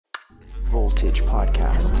Voltage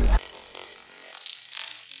Podcast.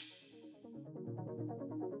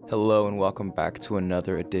 Hello and welcome back to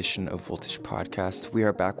another edition of Voltage Podcast. We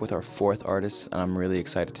are back with our fourth artist, and I'm really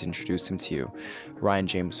excited to introduce him to you, Ryan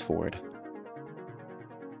James Ford.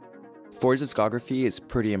 Ford's discography is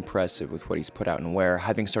pretty impressive with what he's put out and where,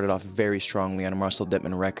 having started off very strongly on Marcel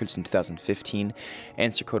Dittmann Records in 2015,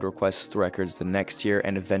 Answer Code Requests Records the next year,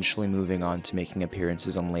 and eventually moving on to making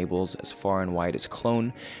appearances on labels as far and wide as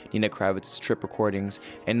Clone, Nina Kravitz's Trip Recordings,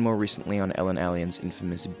 and more recently on Ellen Allion's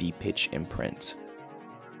infamous B-Pitch Imprint.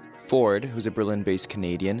 Ford, who's a Berlin-based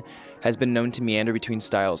Canadian, has been known to meander between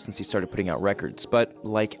styles since he started putting out records, but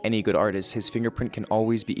like any good artist, his fingerprint can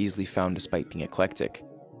always be easily found despite being eclectic.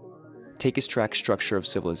 Take his track Structure of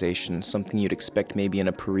Civilization, something you'd expect maybe in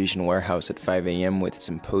a Parisian warehouse at 5 a.m. with its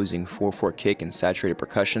imposing 4/4 kick and saturated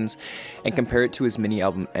percussions, and compare it to his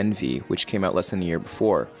mini-album Envy, which came out less than a year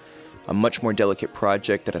before. A much more delicate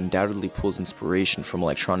project that undoubtedly pulls inspiration from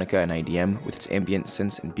electronica and IDM with its ambient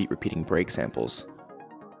synths and beat-repeating break samples.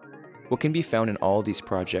 What can be found in all these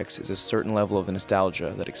projects is a certain level of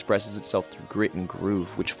nostalgia that expresses itself through grit and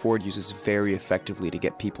groove, which Ford uses very effectively to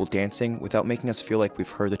get people dancing without making us feel like we've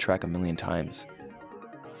heard the track a million times.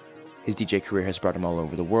 His DJ career has brought him all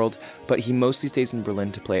over the world, but he mostly stays in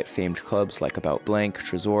Berlin to play at famed clubs like About Blank,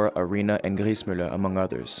 Tresor, Arena, and Griesmüller, among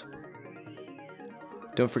others.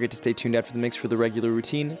 Don't forget to stay tuned after the mix for the regular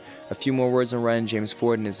routine, a few more words on Ryan James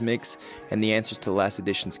Ford and his mix, and the answers to last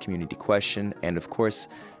edition's community question, and of course,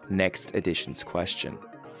 next edition's question.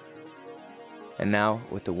 And now,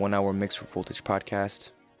 with the 1 hour mix for Voltage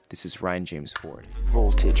Podcast, this is Ryan James Ford.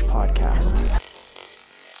 Voltage Podcast.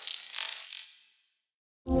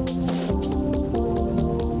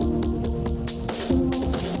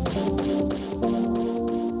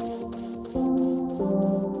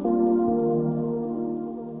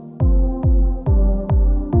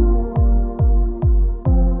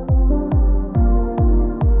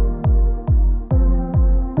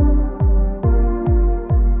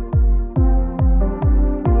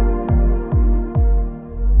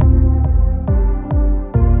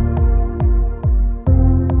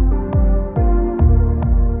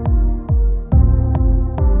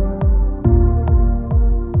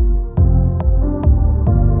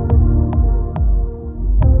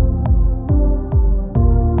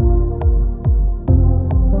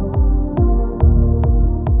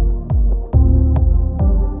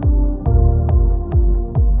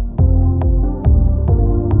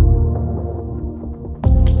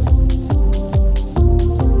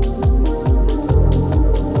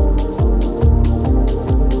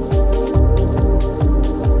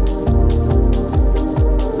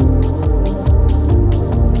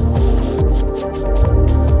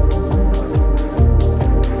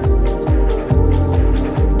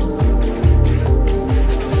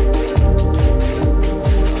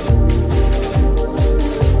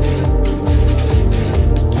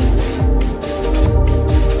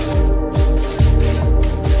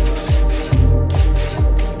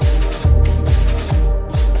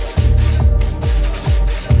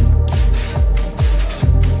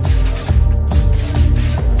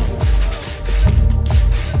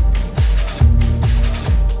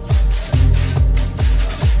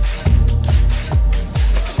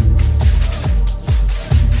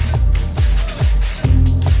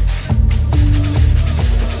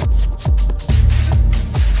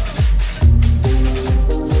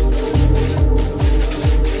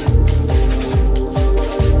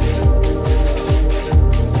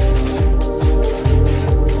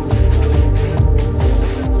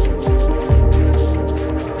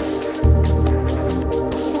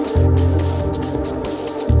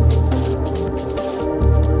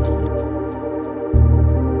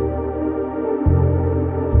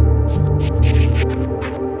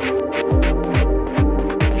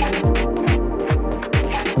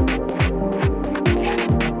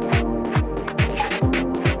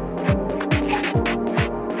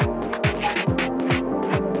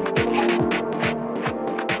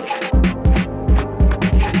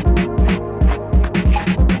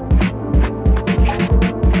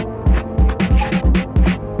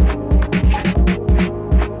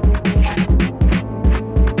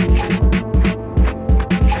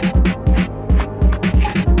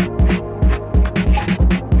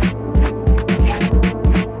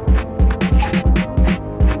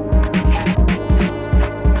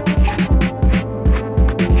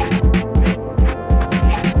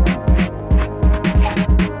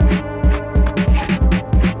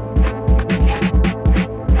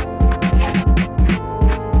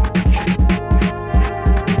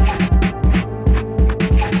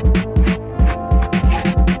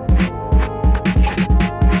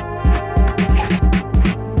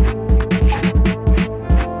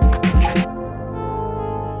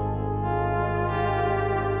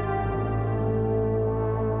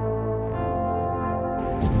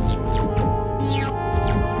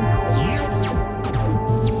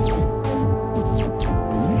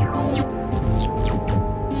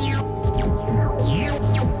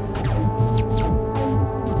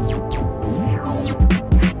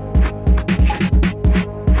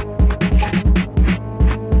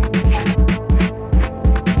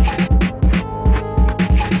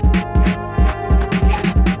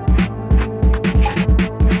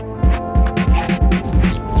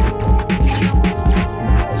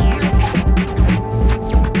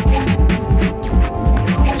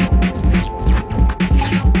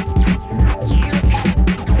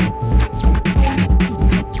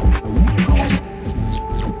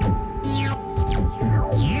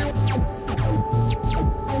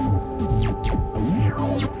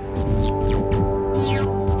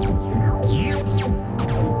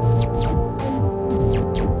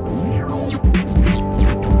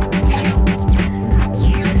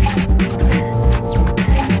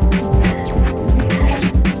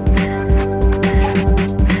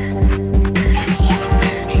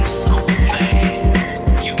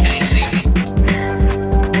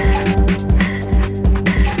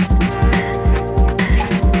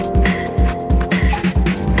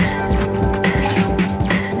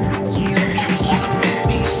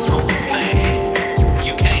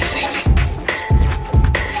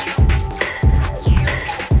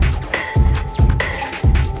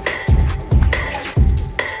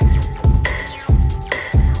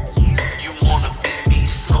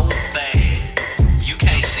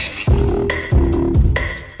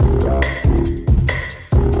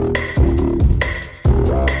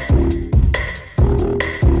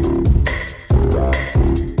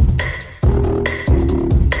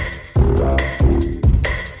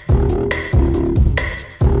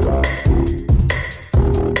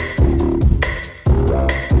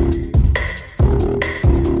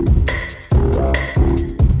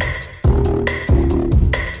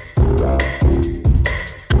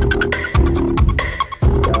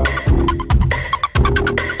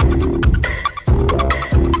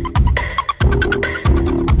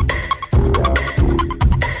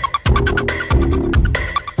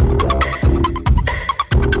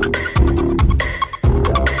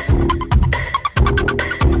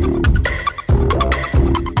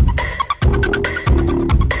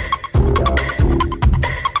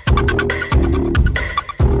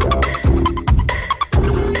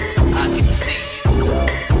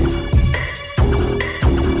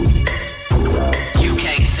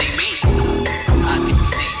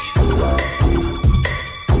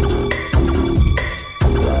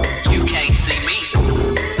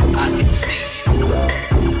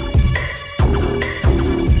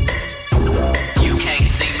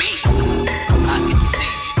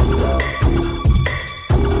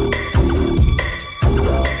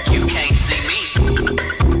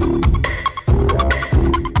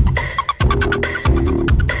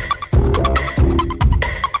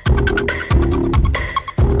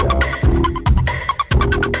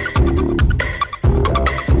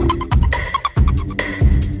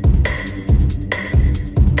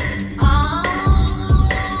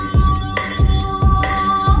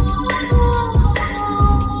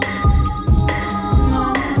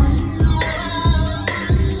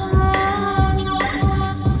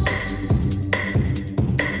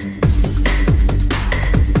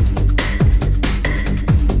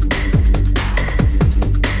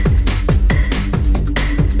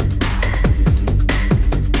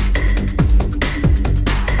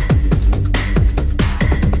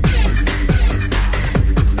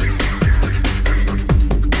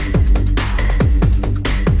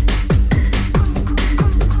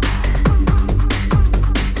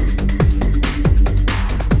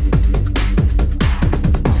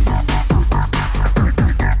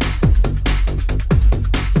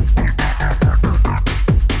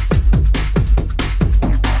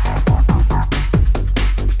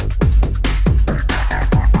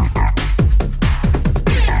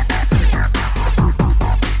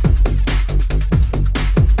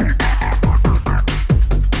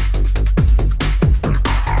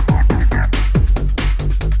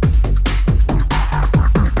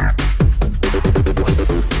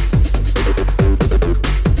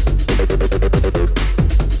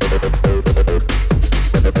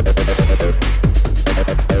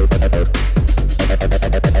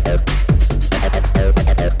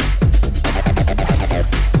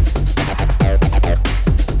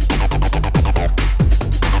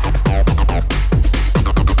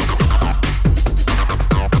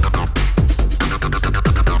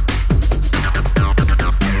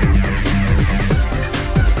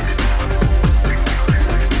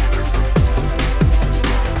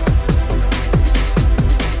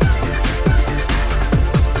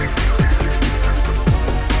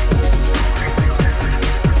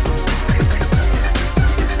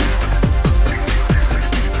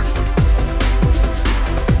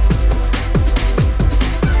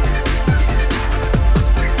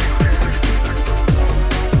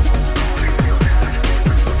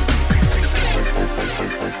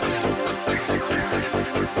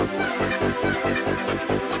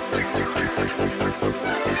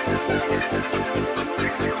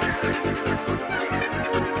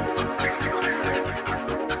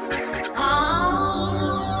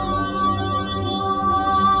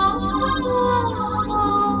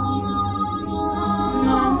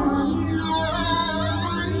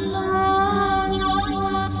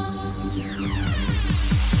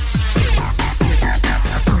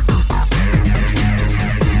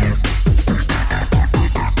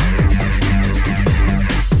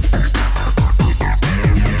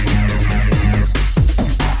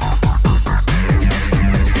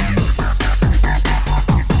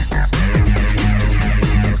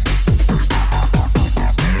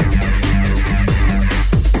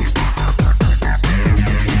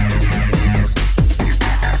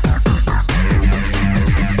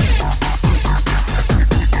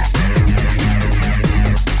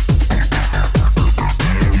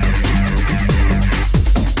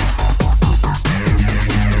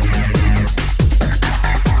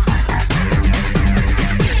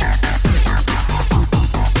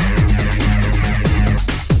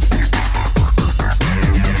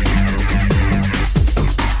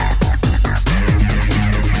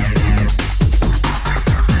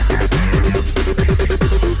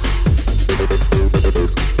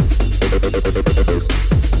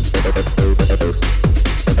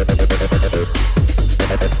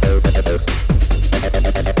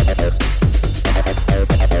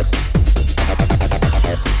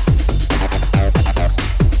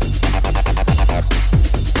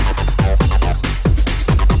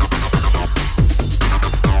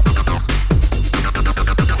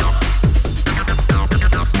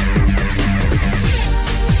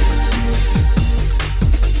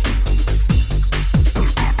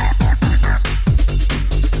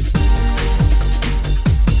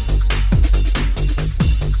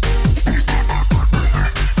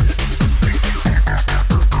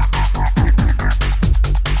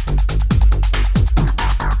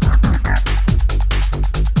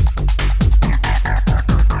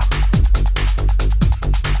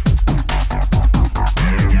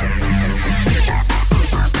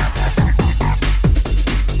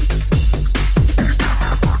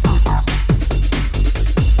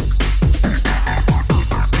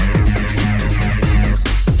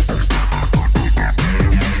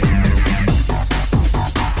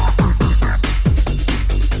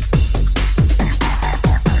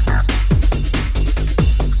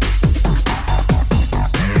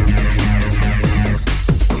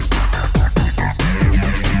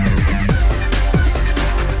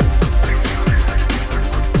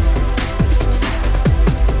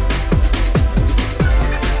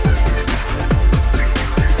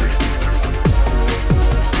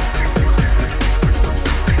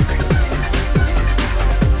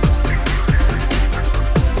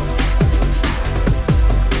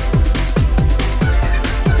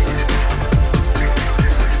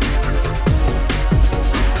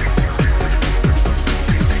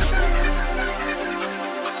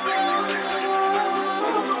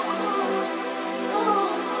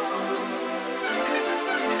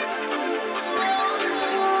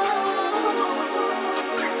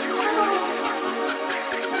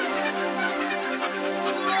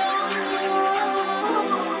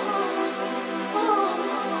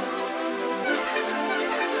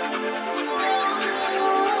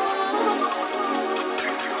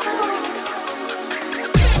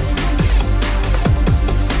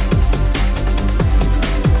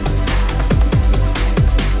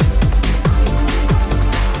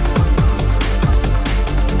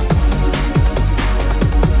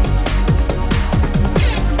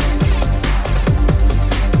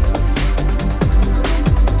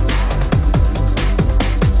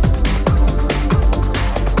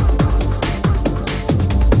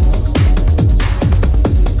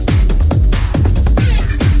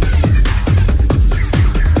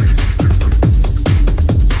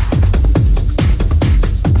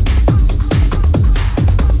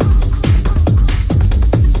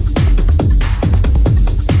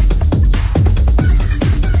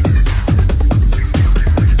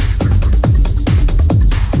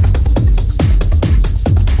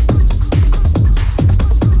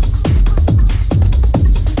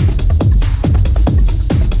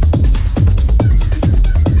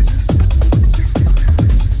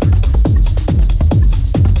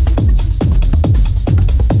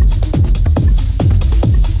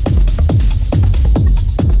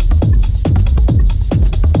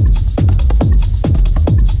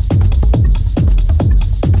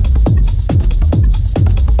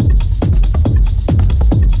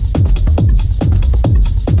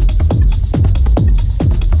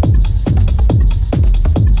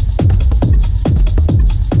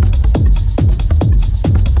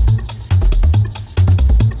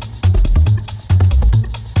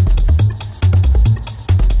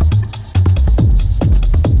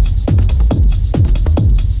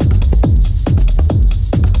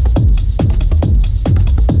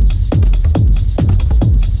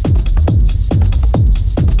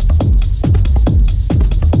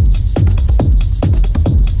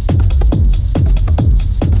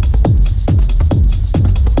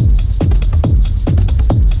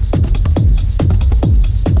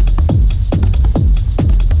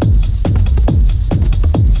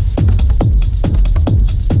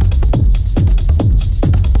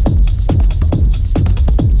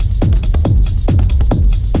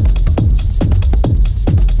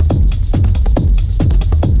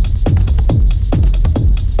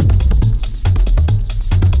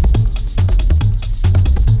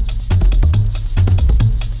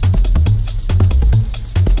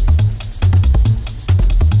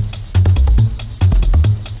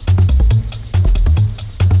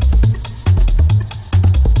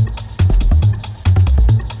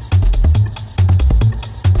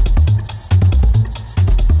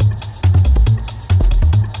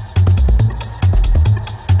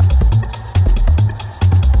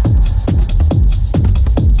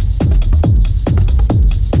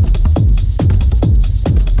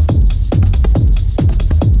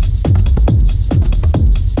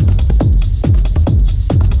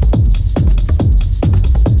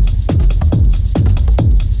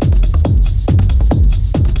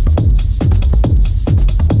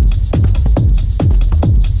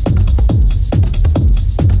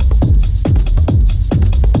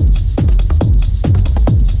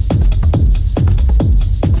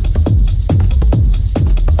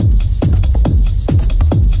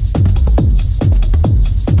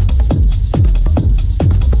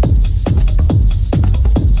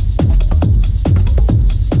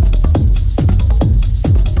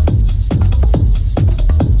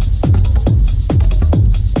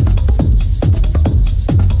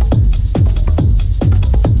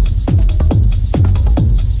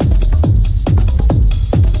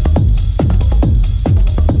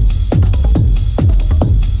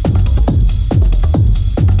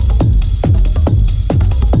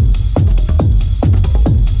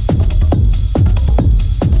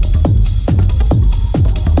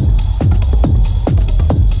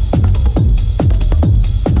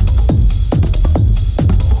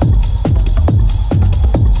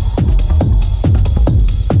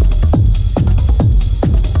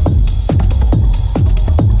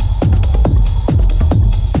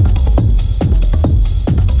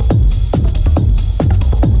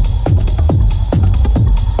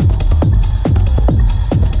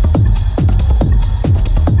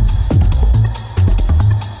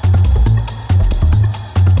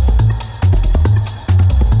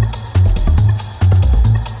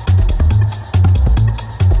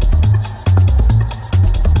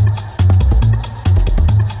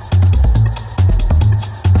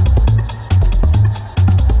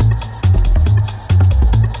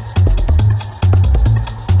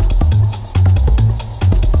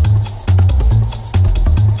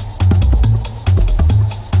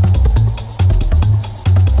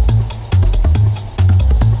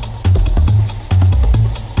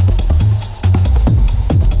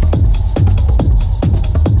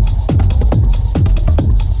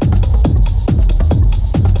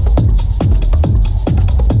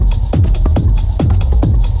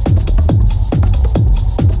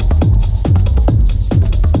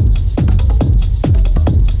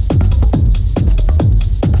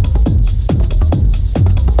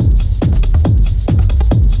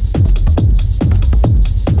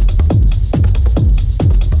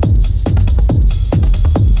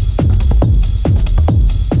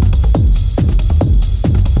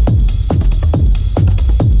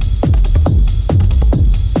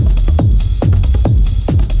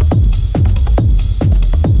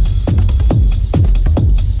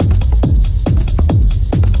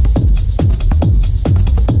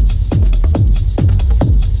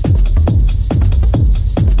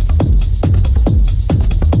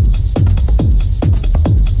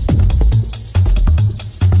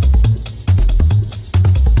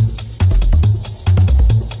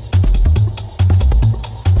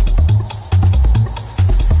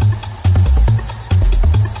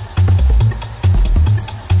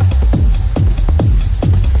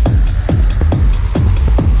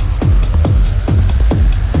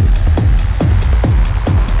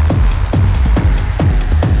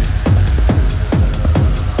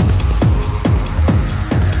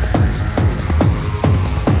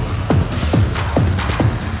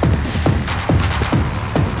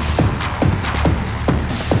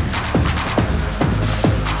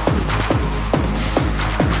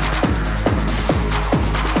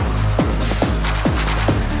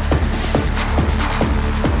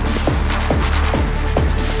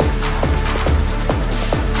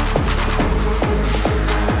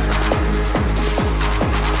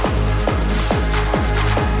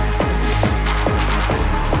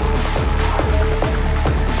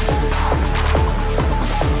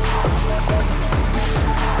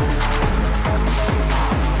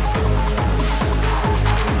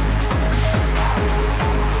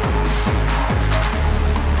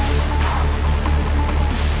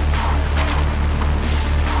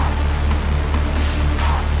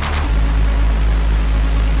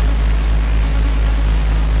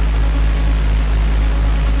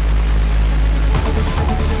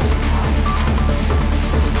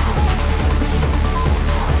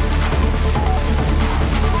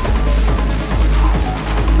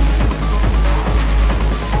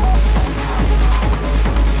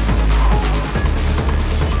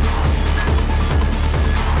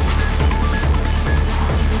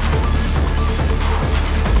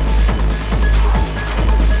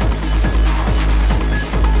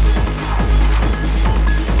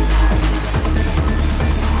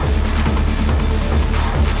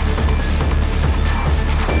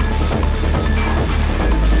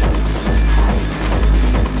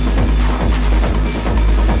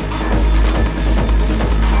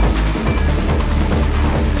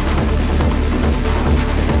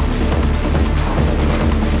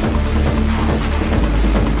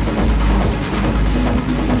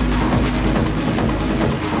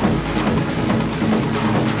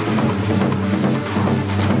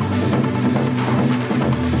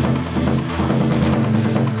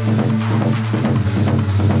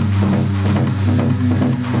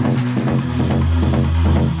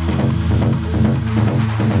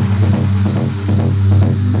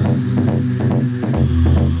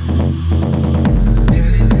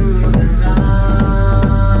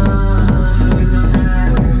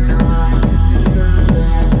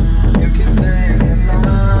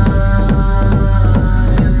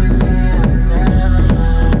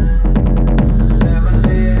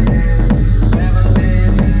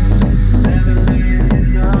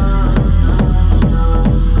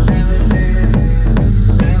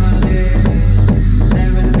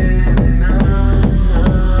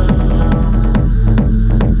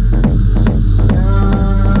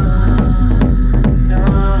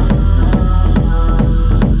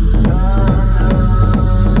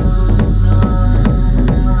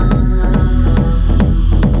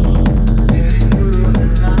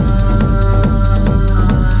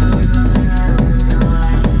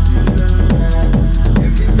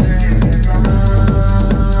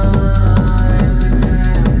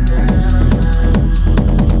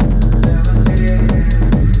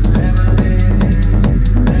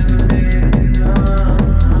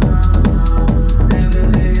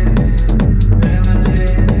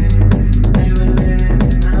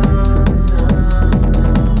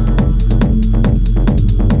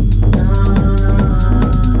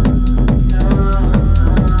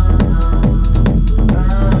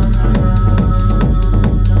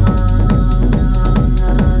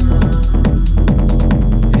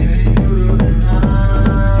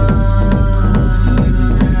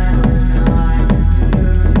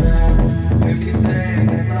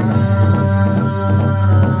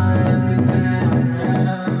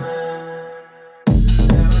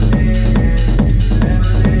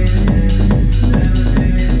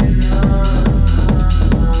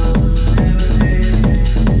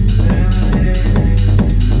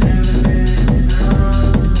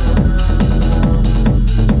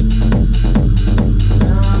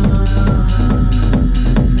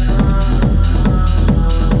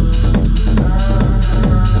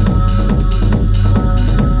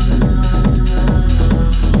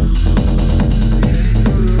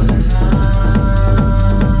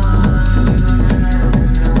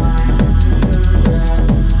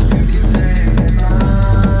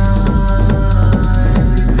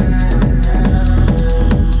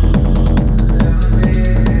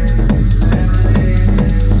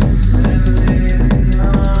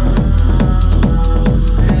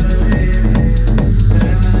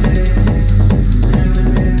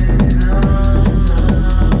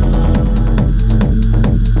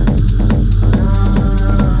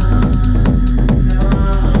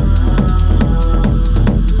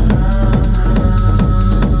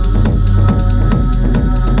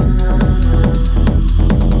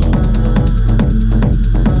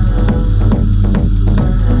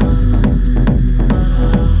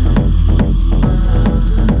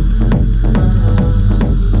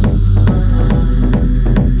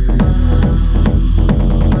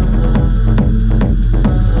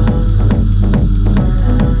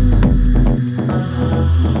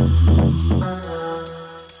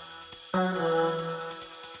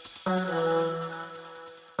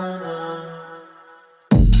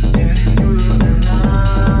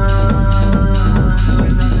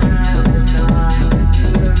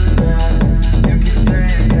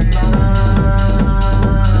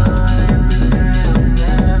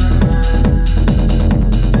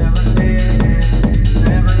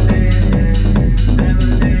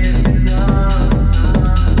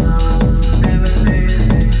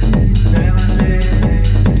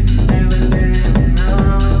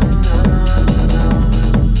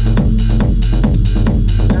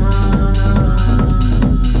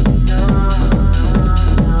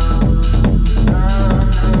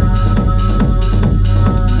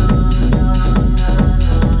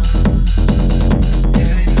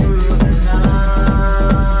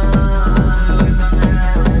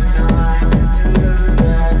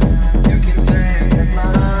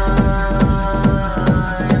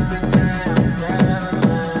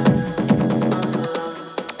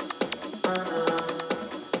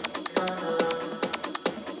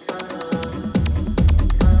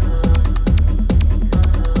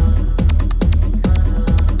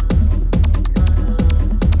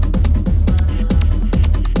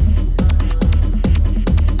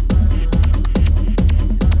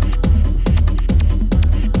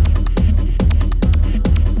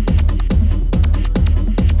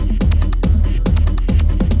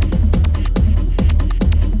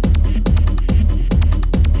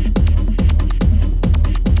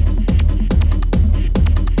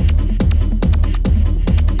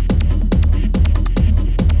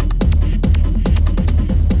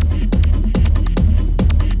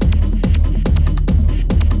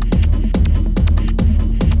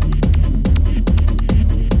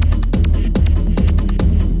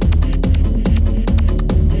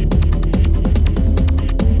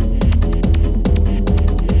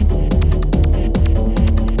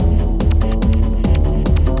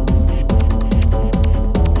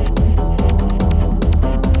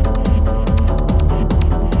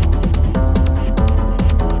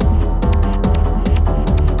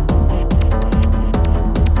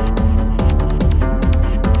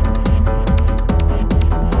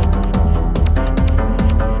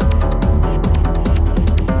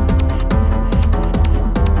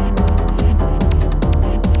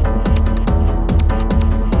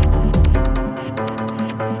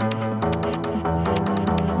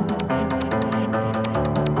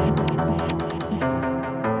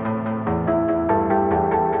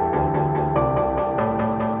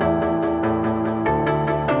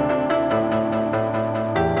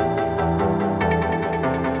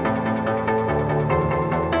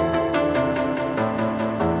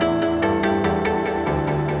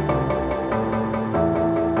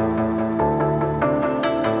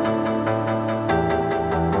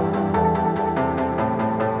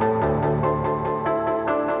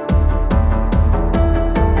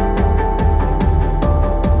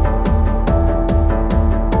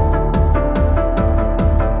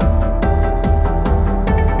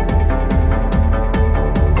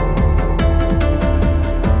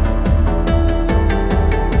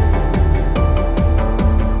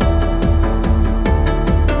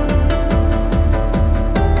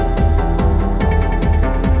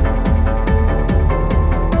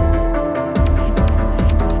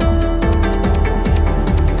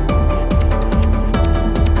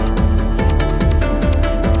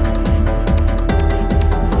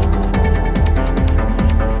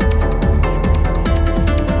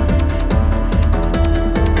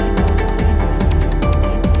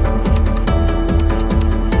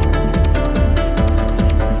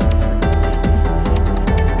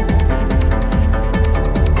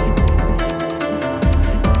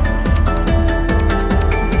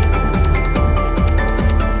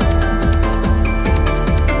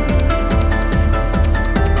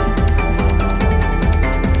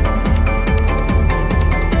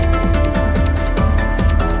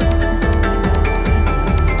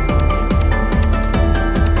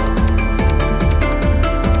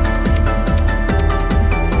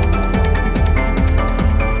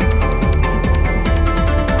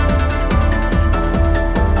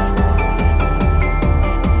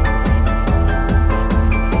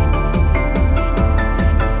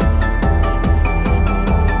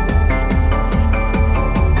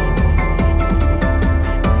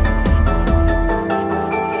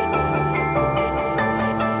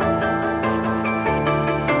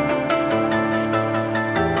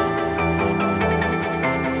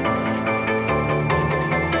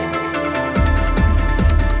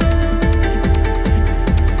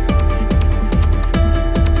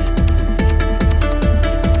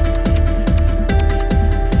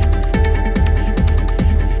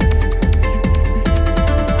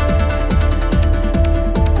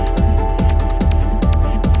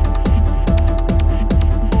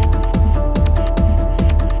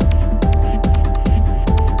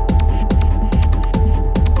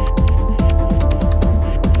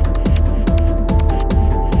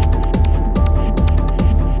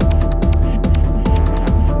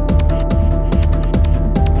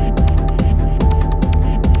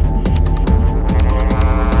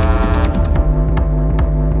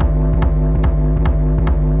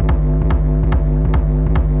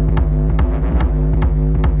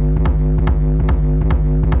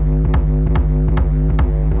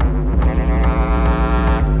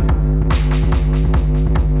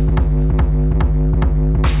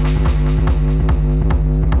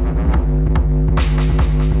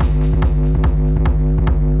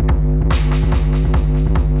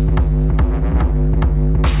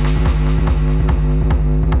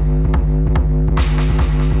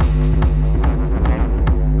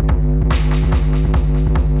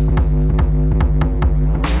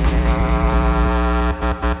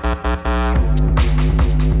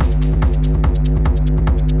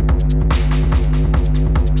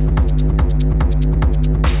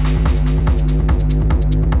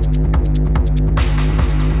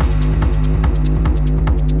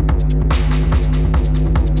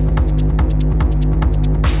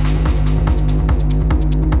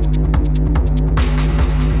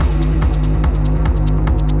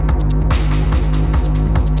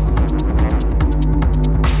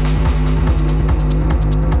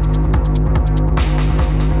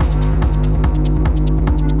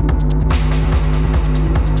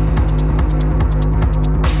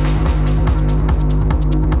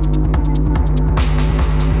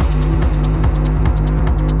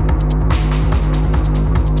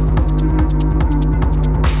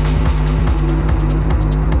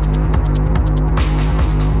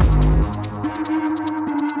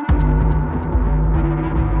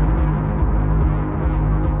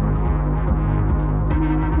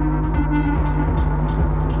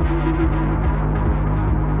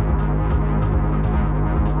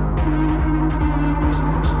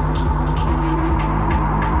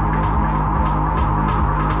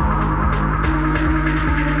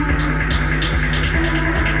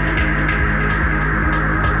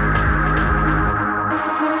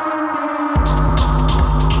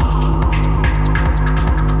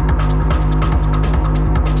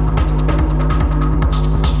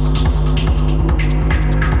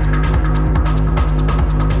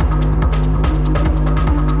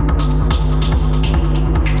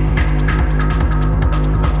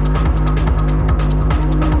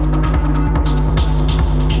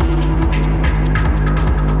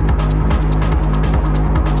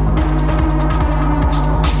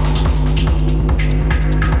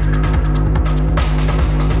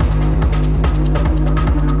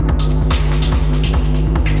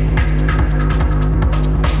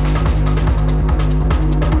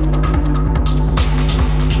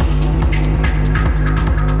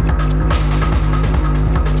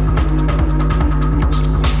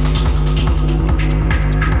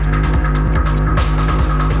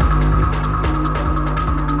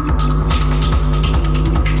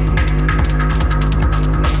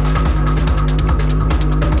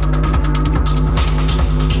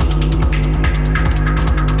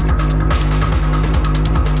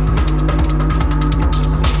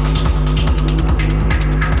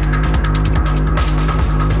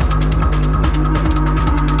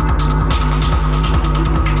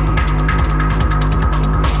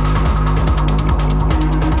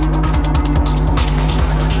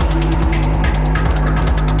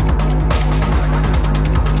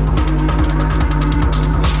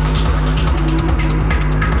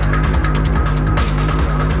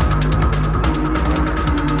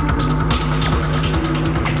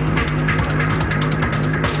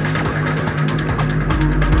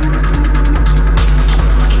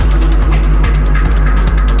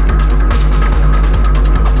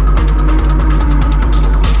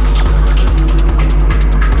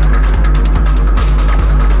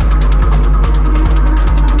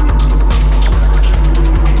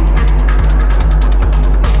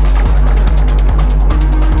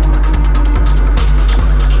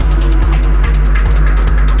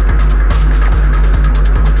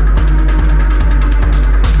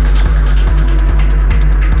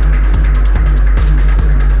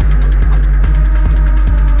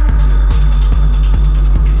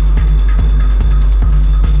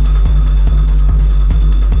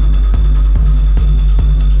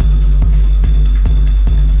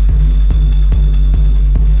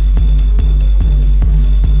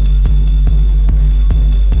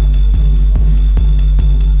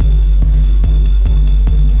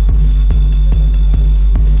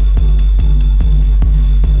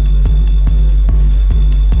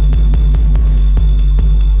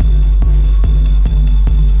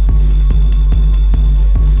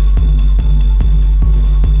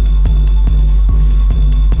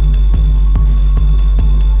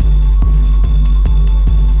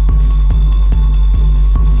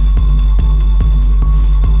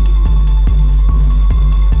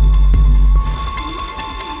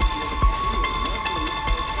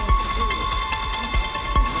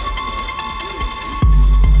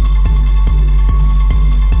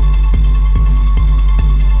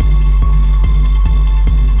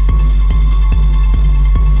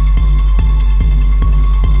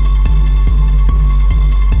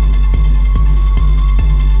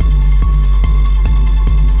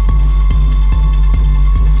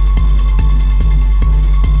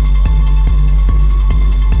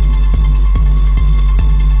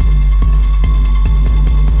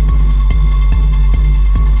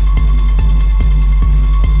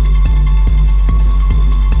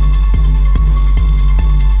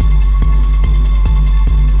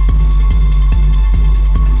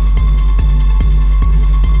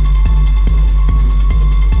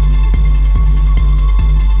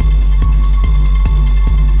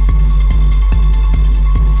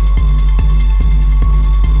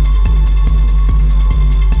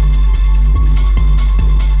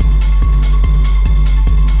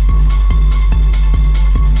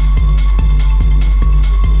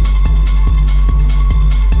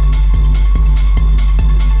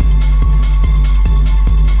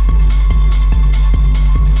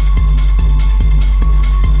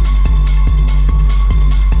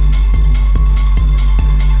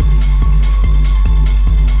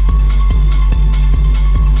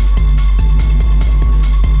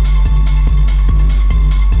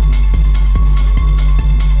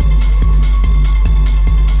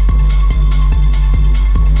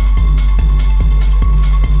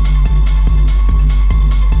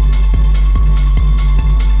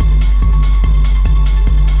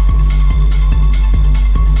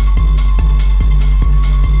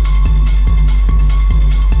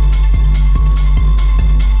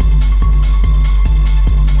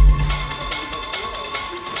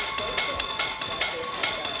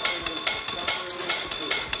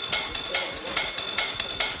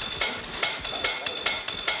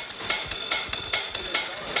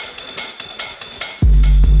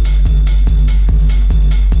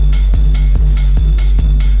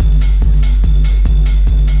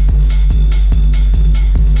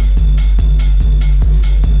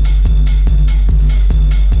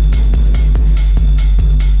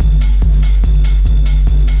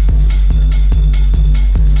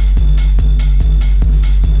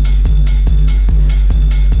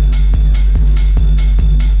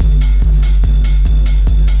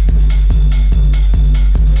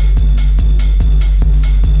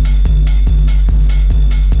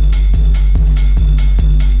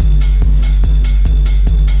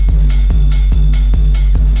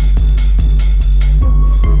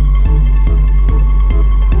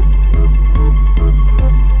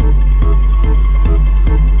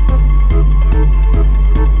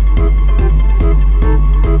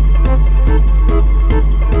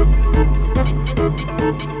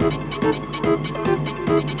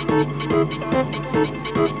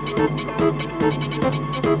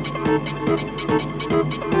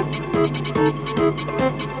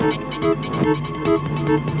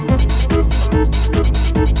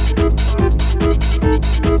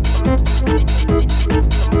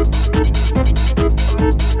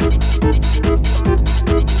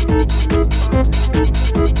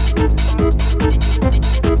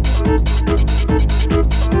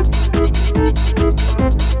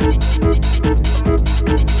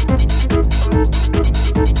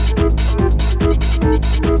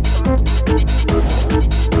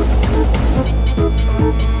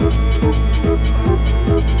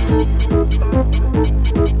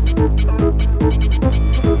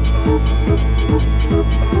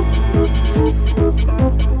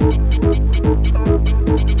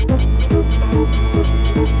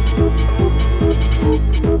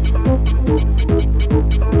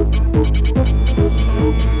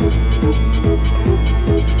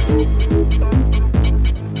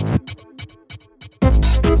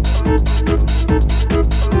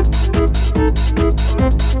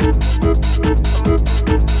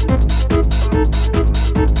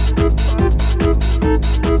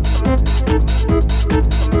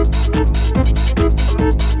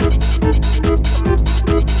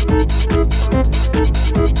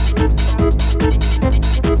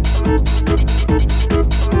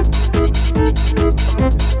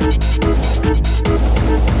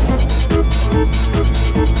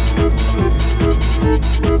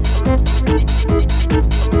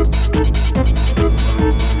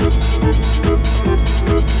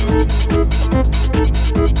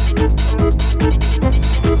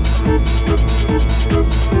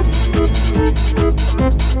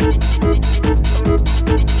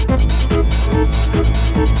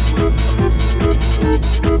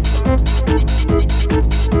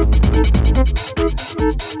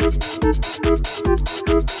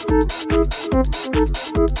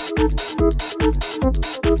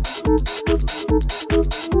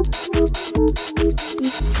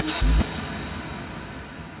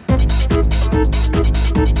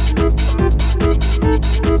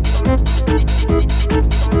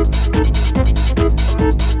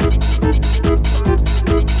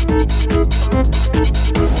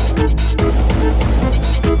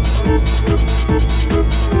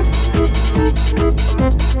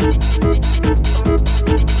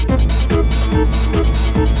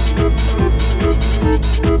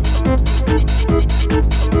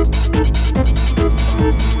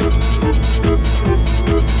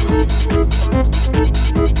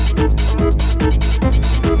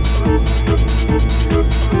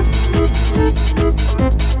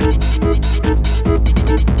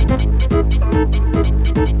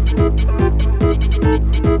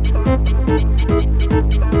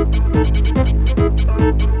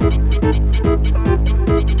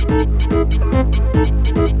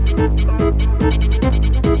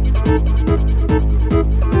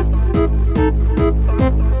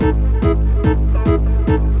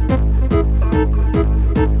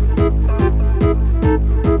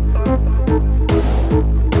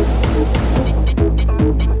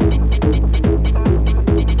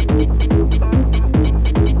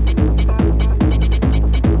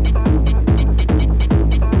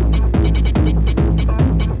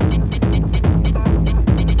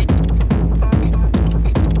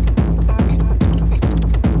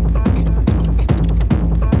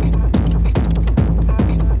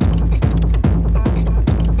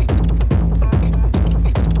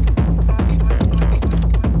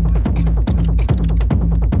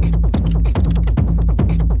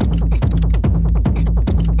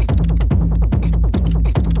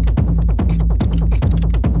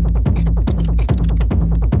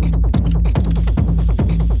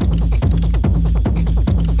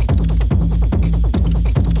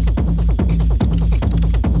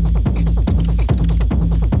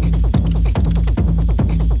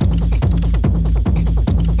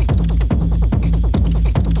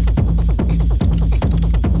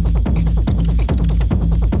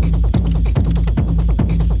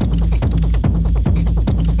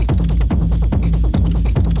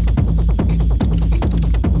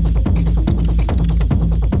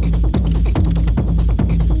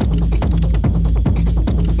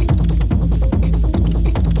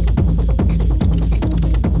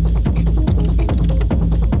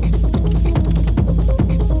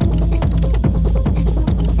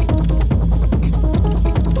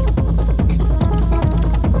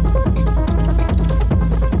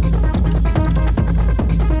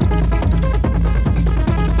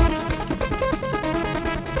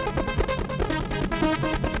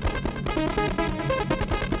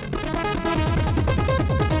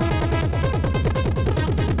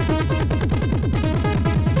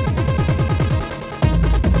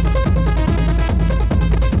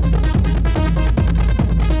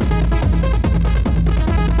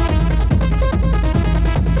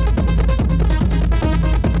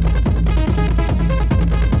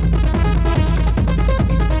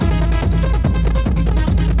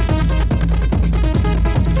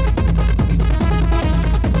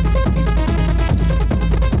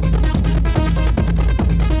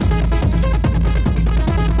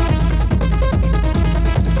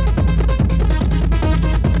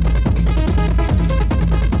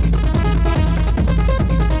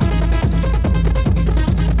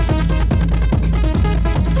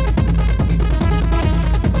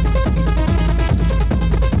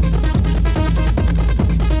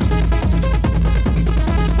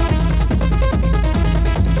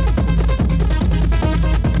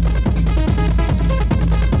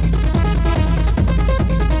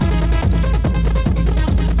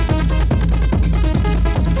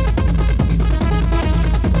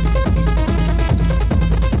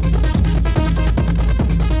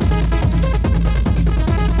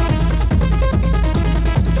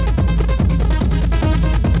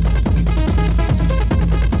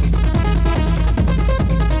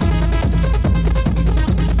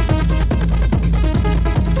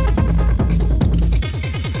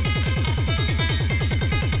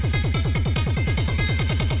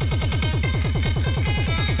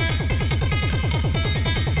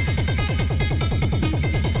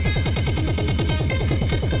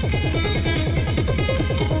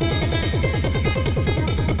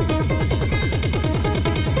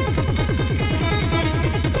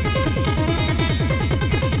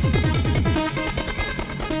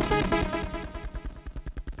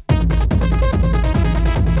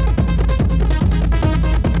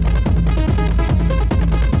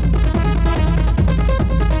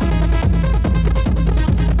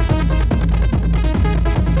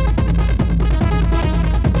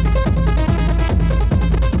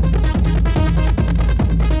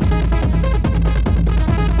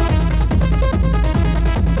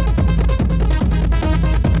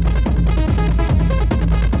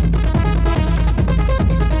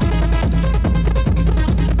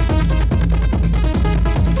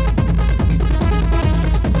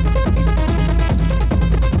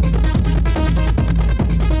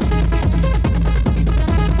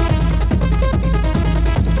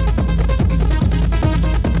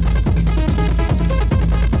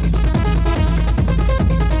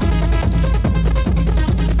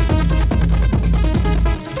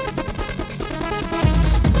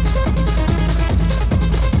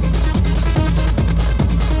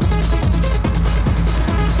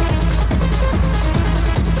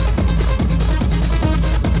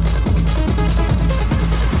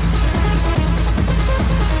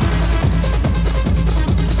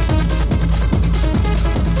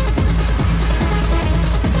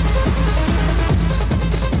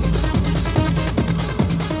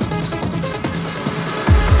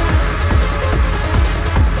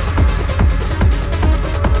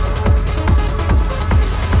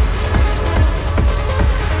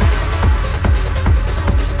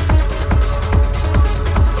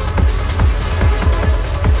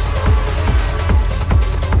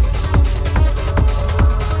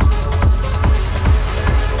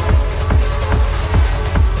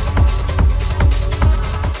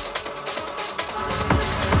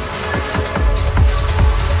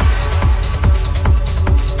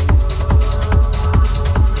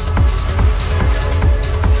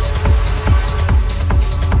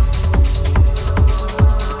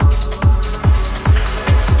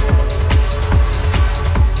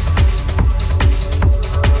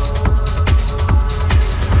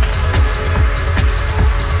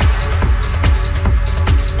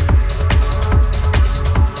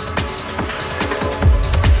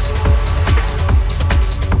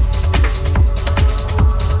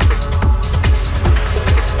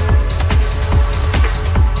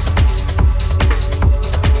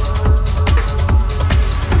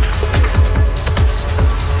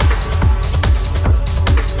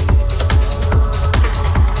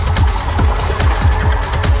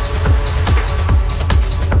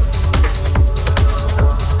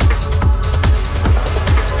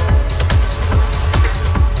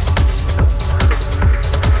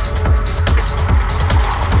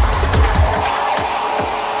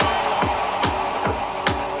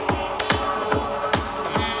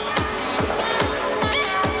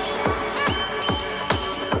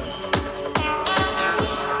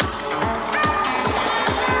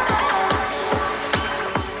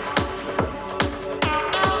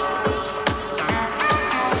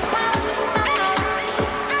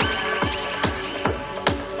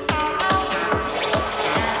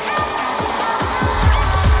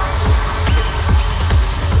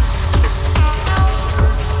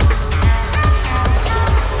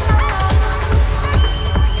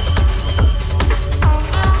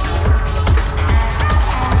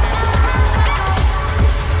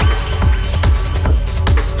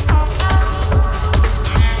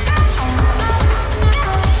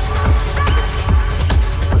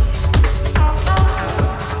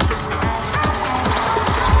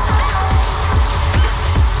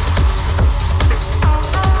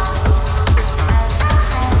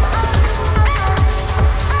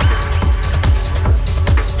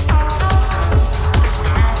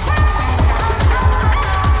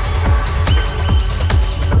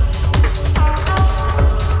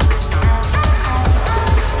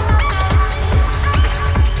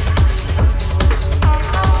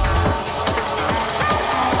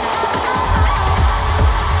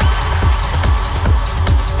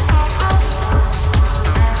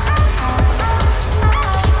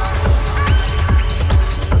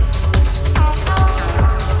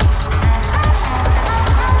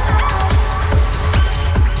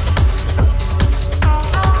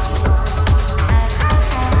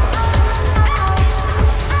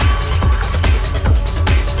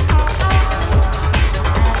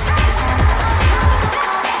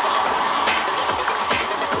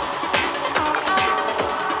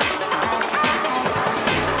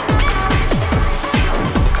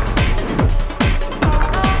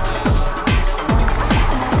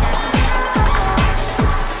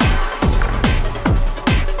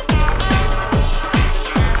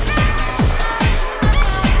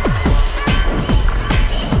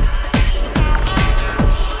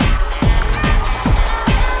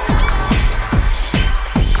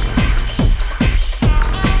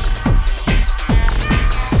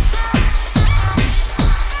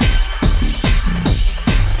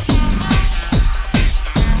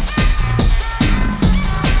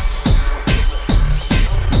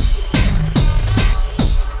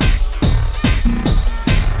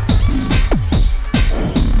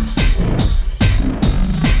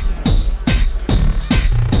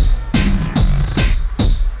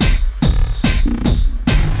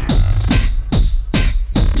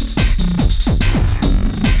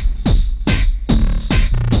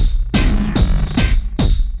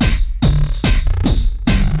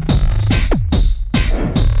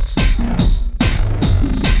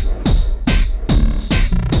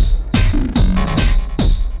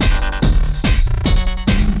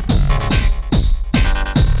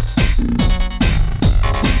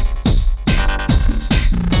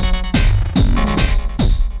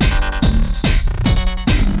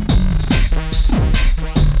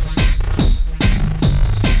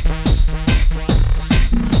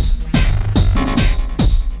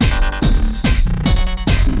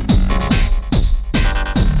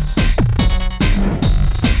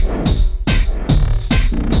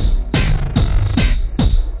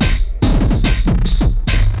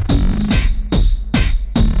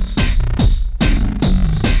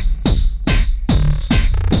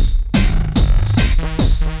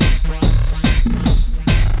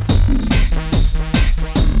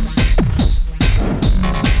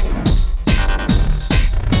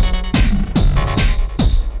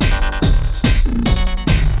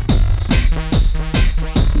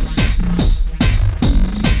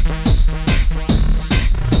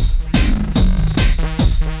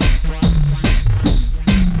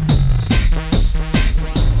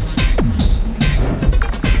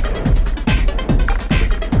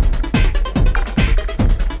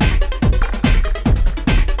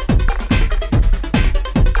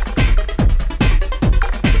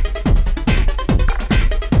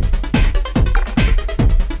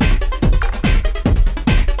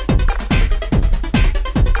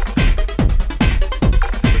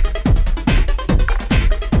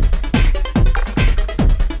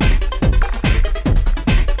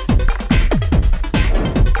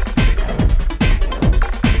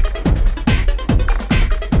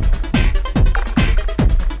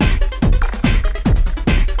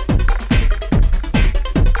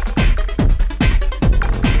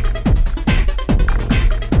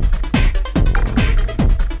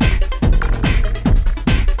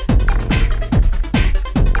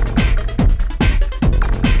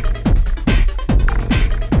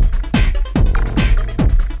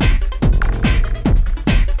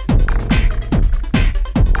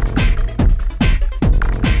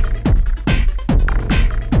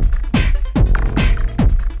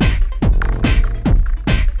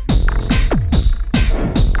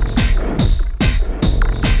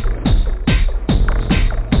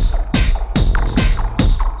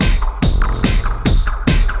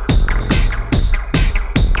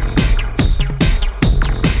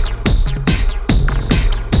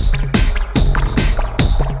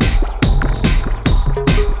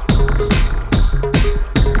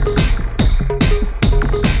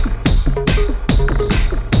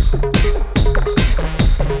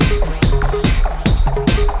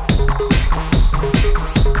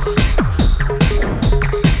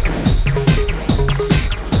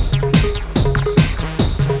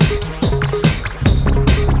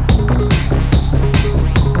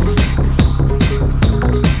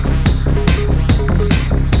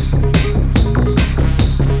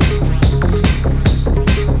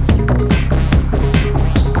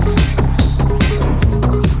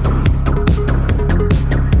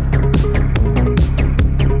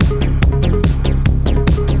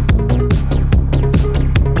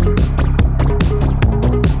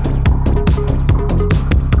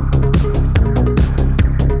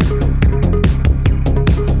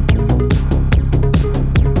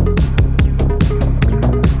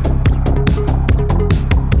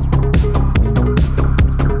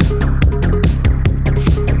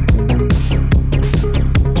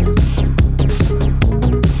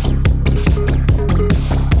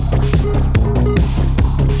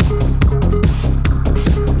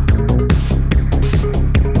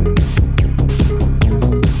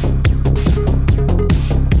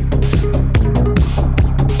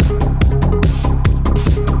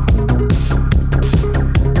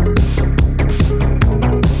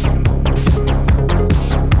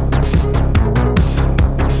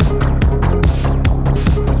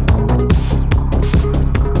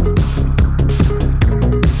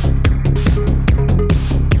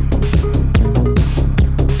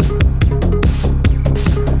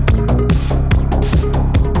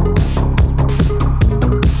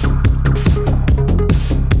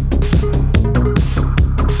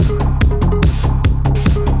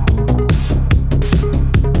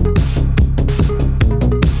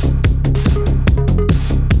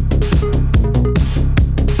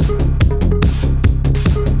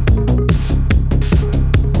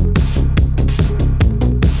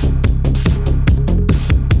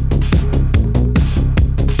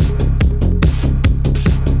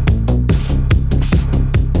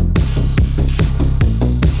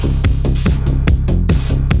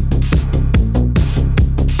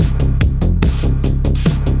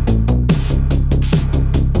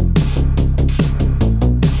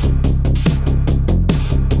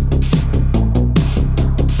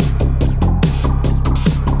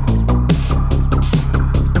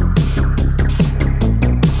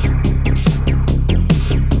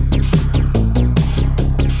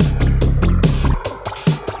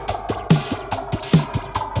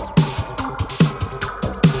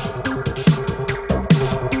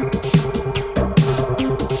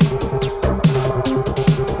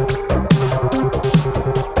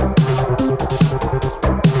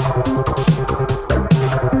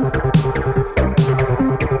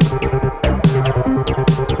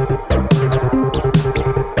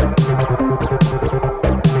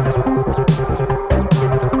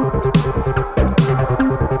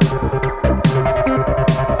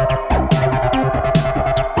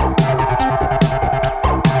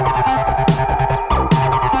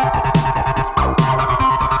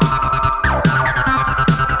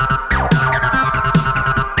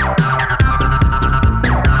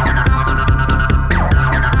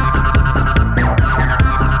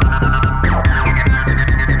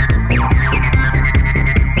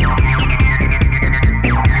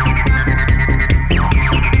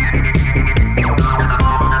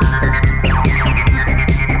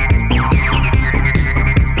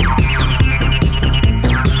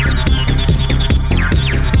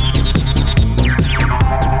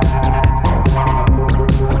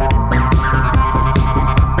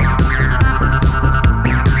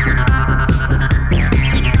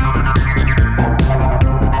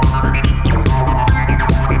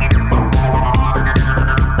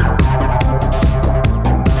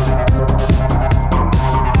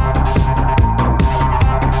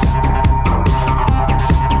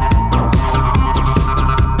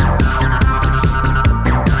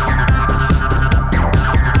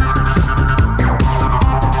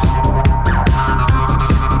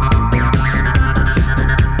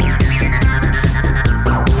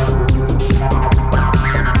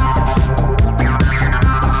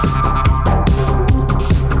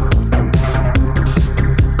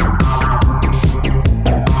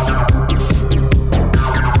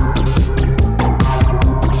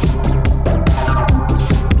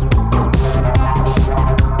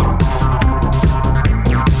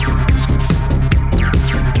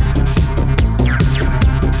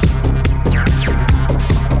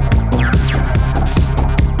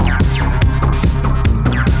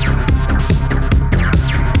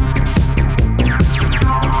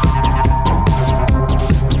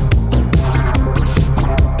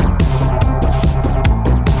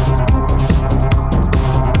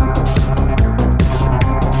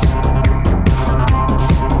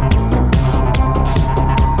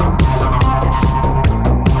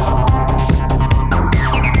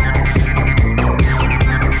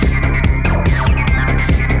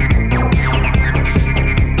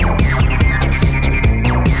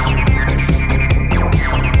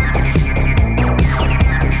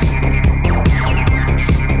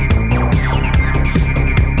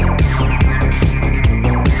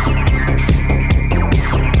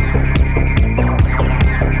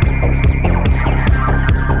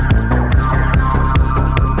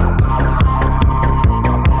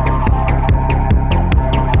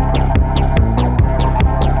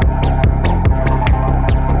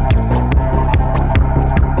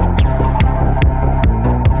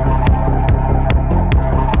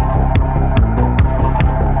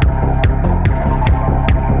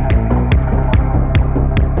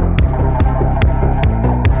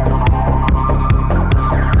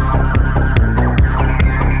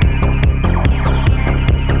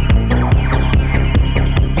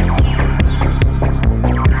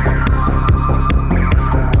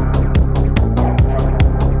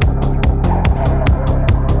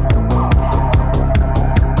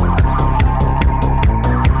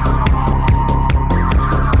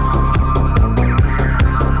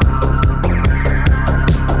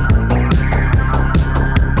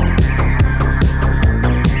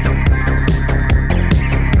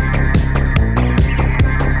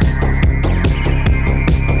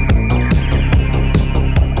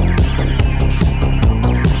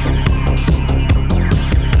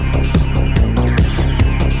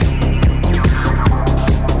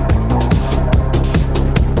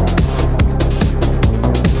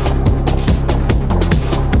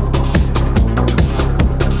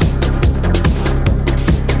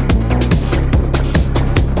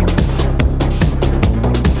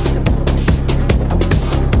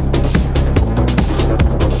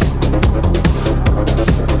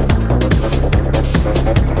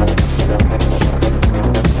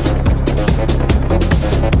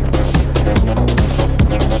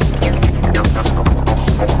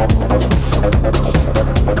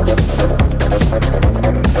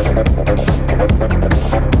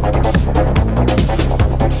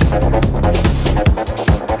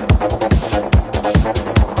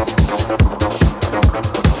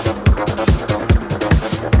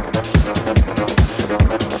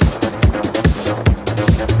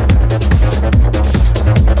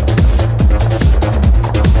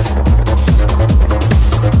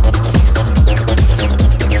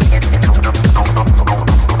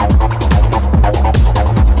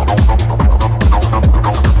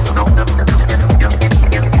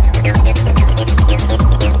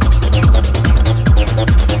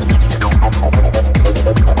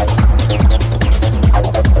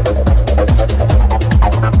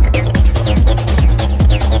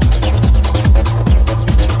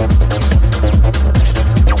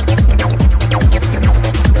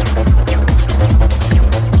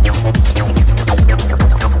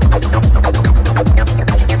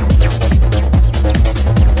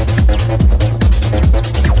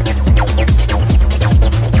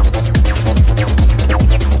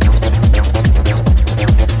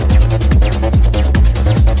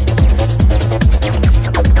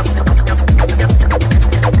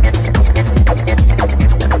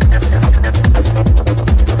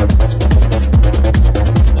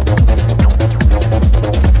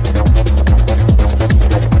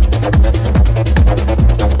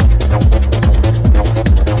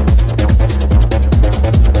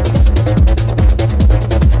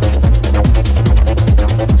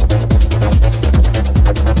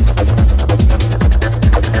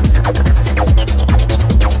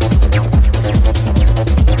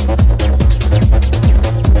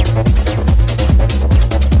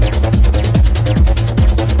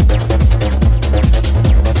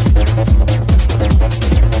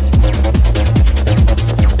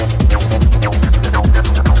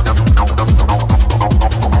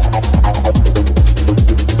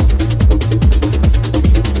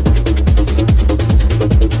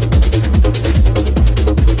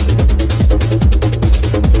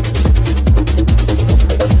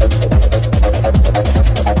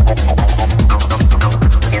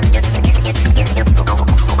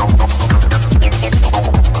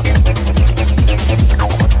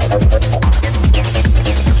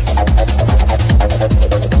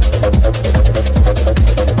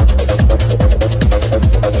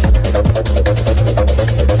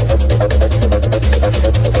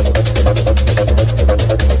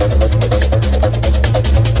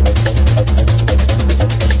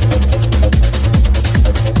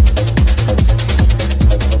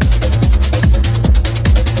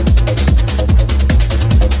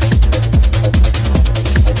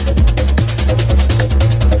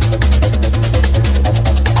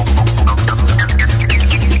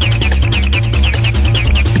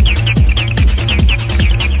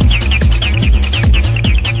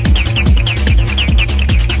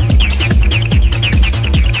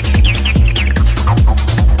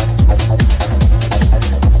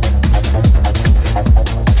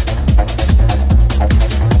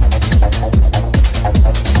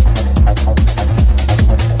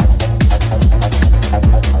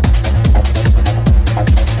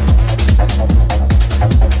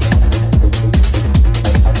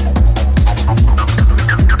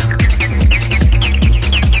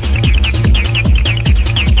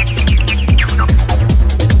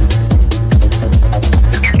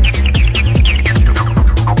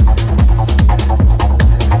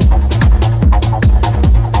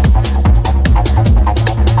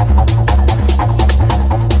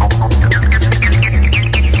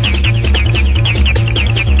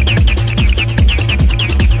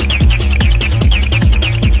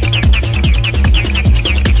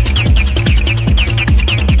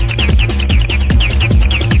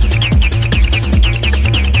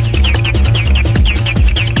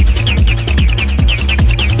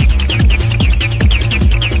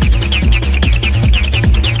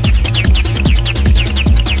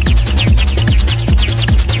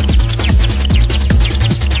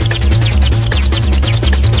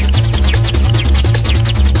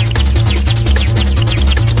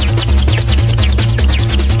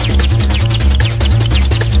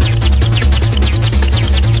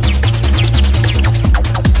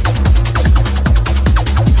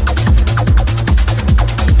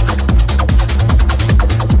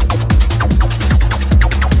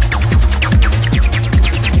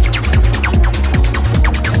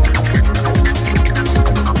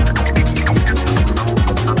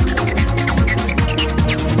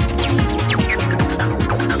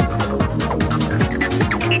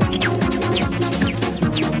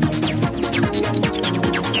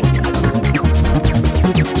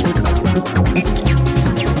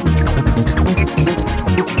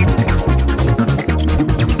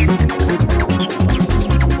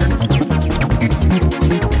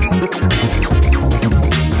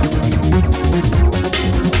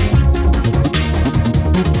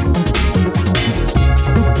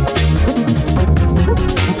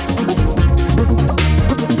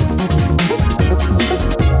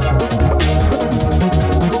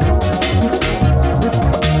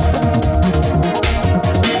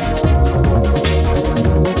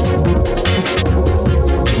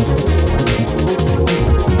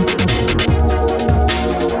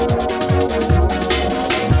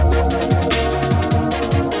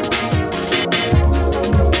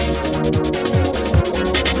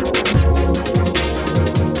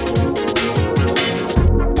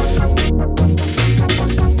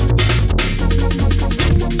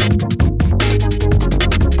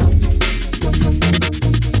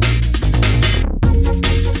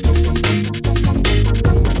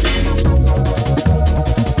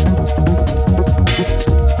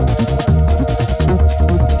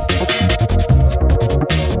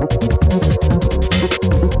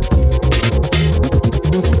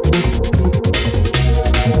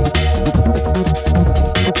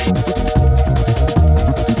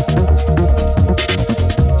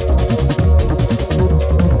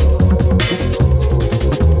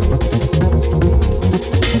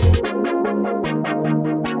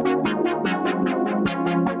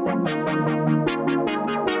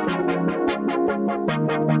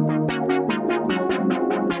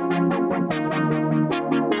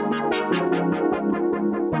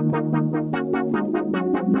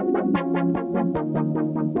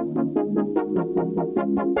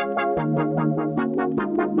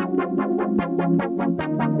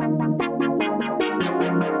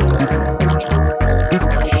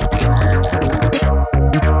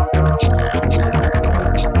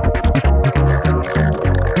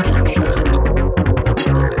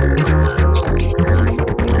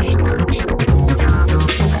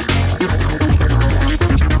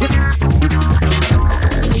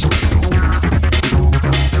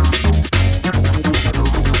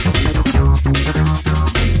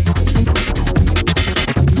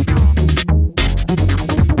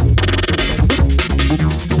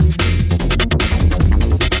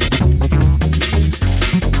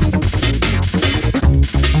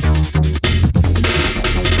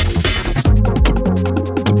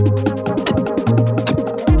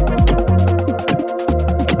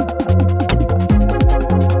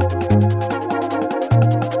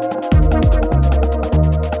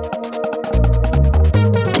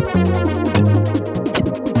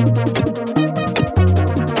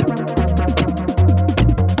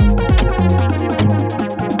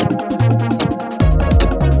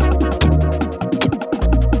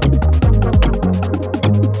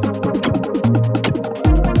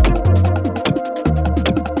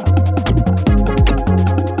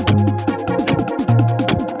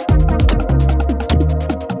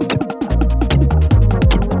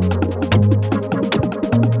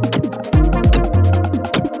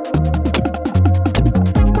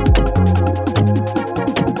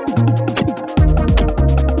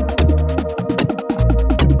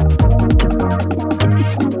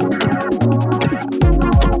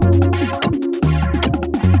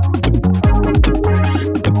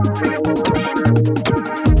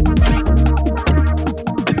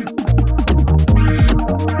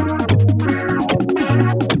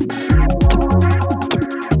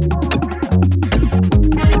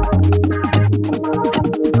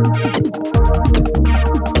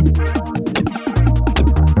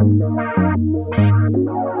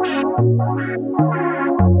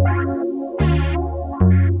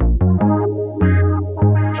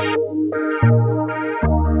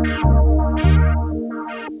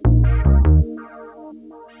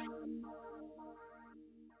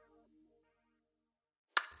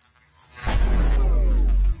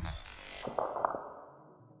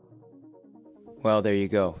 Well, there you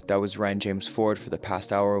go. That was Ryan James Ford for the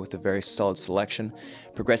past hour with a very solid selection,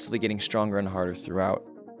 progressively getting stronger and harder throughout.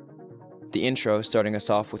 The intro, starting us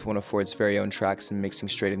off with one of Ford's very own tracks and mixing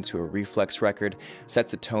straight into a reflex record,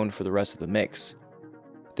 sets a tone for the rest of the mix.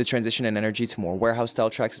 The transition and energy to more warehouse-style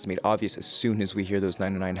tracks is made obvious as soon as we hear those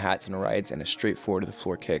 909 hats and rides and a straightforward to the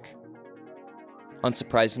floor kick.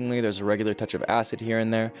 Unsurprisingly, there's a regular touch of acid here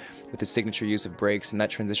and there, with his signature use of breaks, and that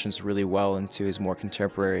transitions really well into his more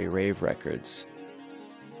contemporary rave records.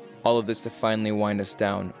 All of this to finally wind us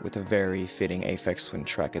down with a very fitting Aphex Twin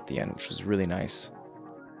track at the end, which was really nice.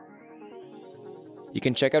 You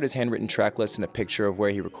can check out his handwritten track list and a picture of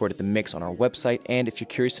where he recorded the mix on our website, and if you're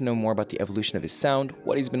curious to know more about the evolution of his sound,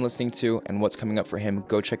 what he's been listening to, and what's coming up for him,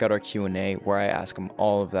 go check out our Q&A where I ask him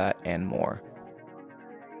all of that and more.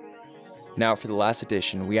 Now for the last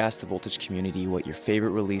edition, we asked the Voltage community what your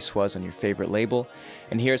favorite release was on your favorite label,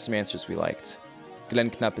 and here are some answers we liked. Glenn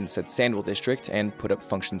Knappen said Sandwell District and put up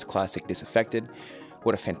Function's classic Disaffected.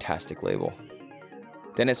 What a fantastic label.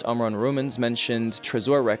 Dennis Amron Rumens mentioned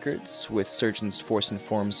Tresor Records with Surgeon's Force and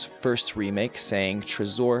Form's first remake, saying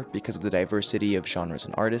Tresor because of the diversity of genres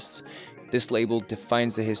and artists. This label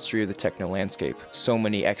defines the history of the techno landscape. So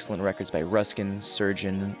many excellent records by Ruskin,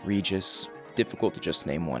 Surgeon, Regis, difficult to just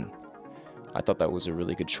name one. I thought that was a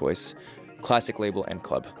really good choice. Classic label and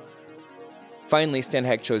club. Finally, Stan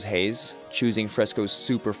Heck chose Haze, choosing Fresco's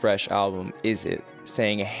super fresh album, Is It,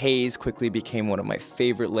 saying Haze quickly became one of my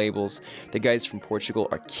favorite labels. The guys from Portugal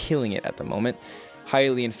are killing it at the moment.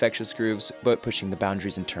 Highly infectious grooves, but pushing the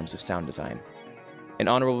boundaries in terms of sound design. An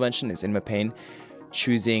honorable mention is Inma Payne,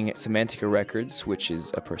 choosing Semantica Records, which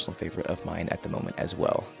is a personal favorite of mine at the moment as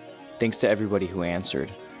well. Thanks to everybody who answered.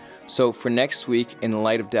 So for next week, in the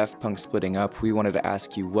light of Daft Punk splitting up, we wanted to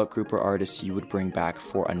ask you what group or artist you would bring back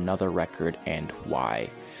for another record and why.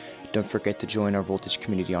 Don't forget to join our Voltage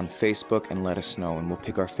community on Facebook and let us know, and we'll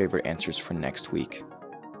pick our favorite answers for next week.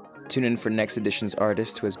 Tune in for next edition's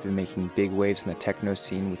artist who has been making big waves in the techno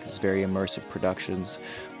scene with his very immersive productions.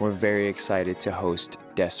 We're very excited to host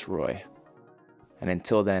Desroi. And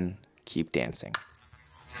until then, keep dancing.